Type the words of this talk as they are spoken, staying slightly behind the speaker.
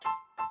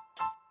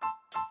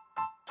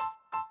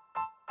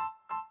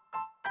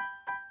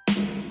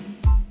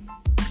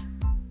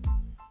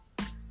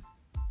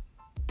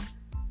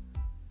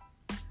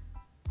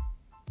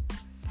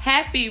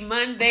Happy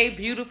Monday,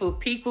 beautiful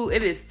people.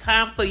 It is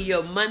time for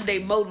your Monday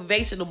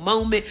motivational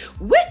moment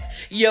with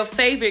your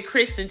favorite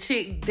Christian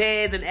chick,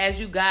 Des. And as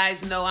you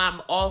guys know,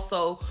 I'm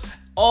also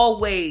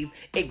always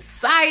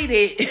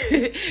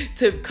excited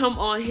to come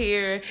on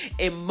here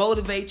and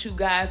motivate you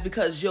guys,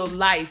 because your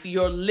life,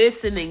 your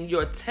listening,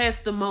 your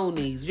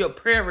testimonies, your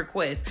prayer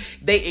requests,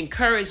 they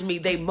encourage me,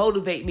 they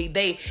motivate me,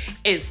 they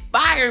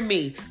inspire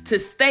me to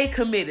stay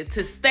committed,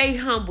 to stay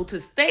humble, to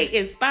stay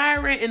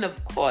inspiring, and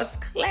of course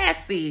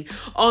classy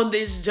on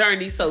this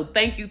journey. So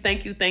thank you.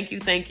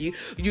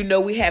 You know,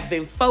 we have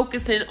been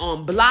focusing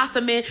on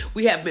blossoming,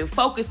 we have been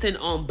focusing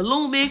on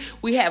blooming.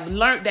 We have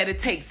learned that it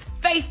takes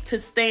faith to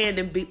stand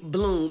and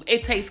bloom.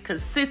 It takes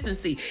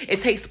consistency.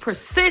 It takes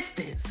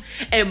persistence.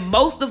 And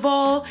most of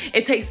all,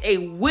 it takes a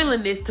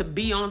willingness to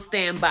be on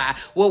standby.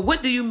 Well,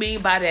 what do you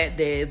mean by that,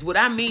 Des? What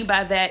I mean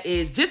by that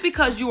is, just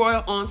because you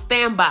are on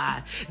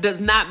standby does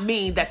not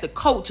mean that the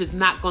coach is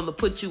not going to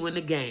put you in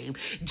the game.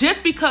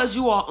 Just because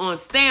you are on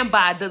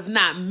standby does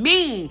not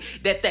mean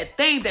that that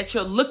thing that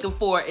you're looking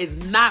for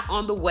is not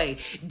on the way.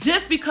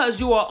 Just because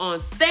you are on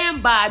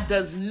standby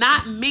does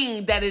not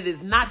mean that it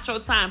is not your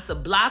time to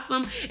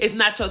blossom. It's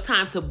not your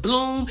time to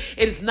bloom.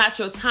 It is not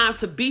your time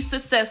to be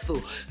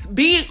successful.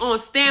 Being on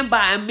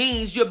standby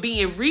means you're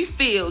being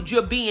refilled.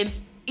 You're being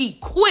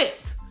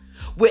equipped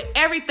with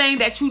everything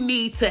that you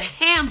need to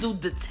handle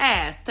the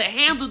task, to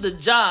handle the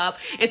job,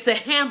 and to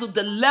handle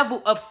the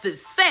level of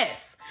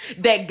success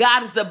that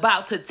God is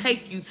about to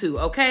take you to,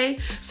 okay?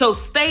 So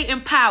stay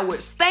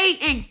empowered, stay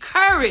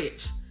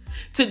encouraged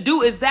to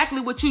do exactly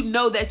what you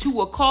know that you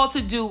were called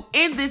to do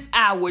in this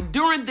hour,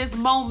 during this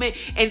moment,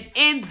 and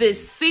in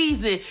this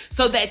season,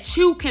 so that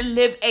you can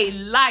live a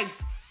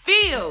life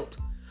filled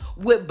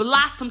with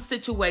blossom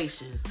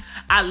situations.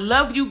 I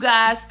love you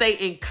guys. Stay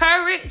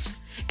encouraged.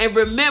 And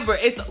remember,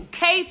 it's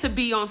okay to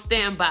be on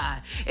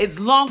standby as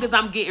long as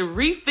I'm getting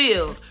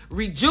refilled,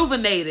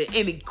 rejuvenated,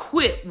 and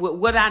equipped with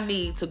what I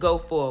need to go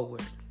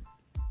forward.